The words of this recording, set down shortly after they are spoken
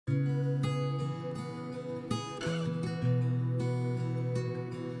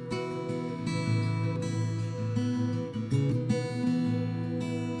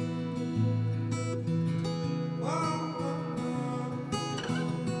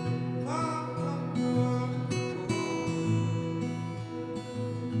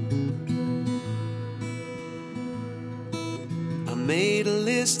made a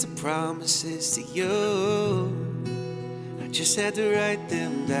list of promises to you. I just had to write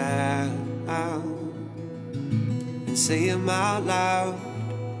them down and say them out loud.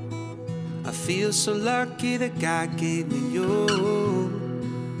 I feel so lucky that God gave me you.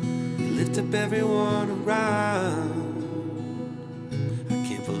 You lift up everyone around. I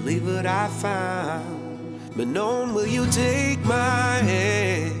can't believe what I found. But knowing, will you take my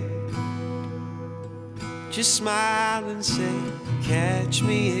hand? Just smile and say, catch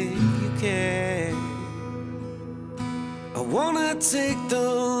me if you can. I wanna take the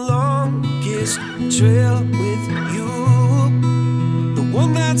longest trail with you, the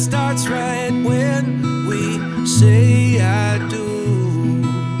one that starts right when we say I do.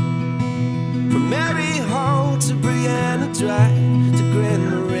 From Mary Hall to Brianna Drive to Grand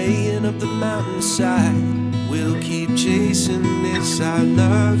Marais and up the mountainside, we'll keep chasing this our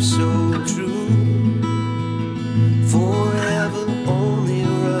love so true. Forever only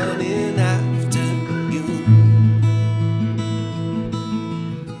running after you.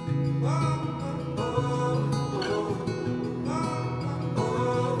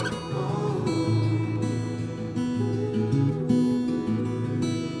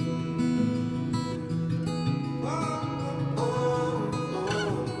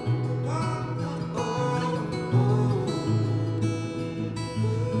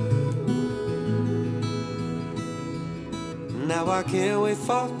 Now I can't wait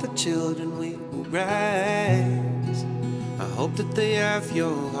for the children we will raise. I hope that they have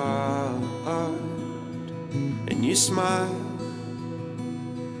your heart and you smile.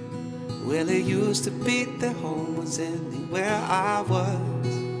 Well, it used to be their home was anywhere I was,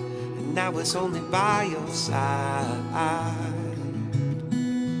 and now it's only by your side.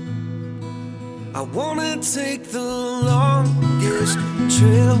 I wanna take the longest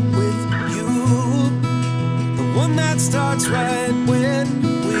trail with you, one that starts right when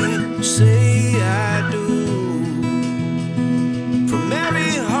we say I do. From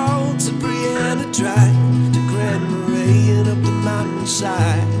Mary Hall to Brianna Drive to Grand Marais and up the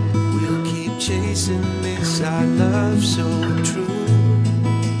mountainside, we'll keep chasing this our love so true.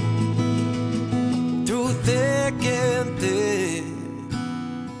 Through thick and thin,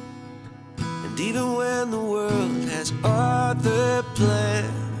 and even when the world has other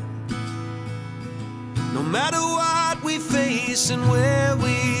plans, no matter what we face and where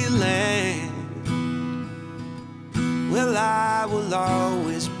we land, well, I will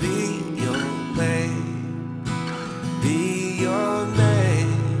always be your man, be your man.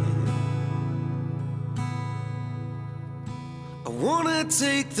 I wanna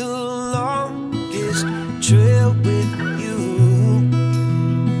take the longest trail with you,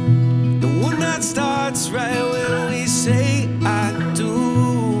 the one that starts right when we say I do.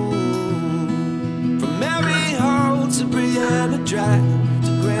 Brianna Drive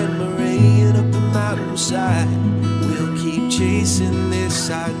to Grand Marais and up the mountainside, we'll keep chasing this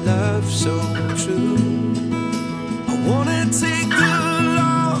our love so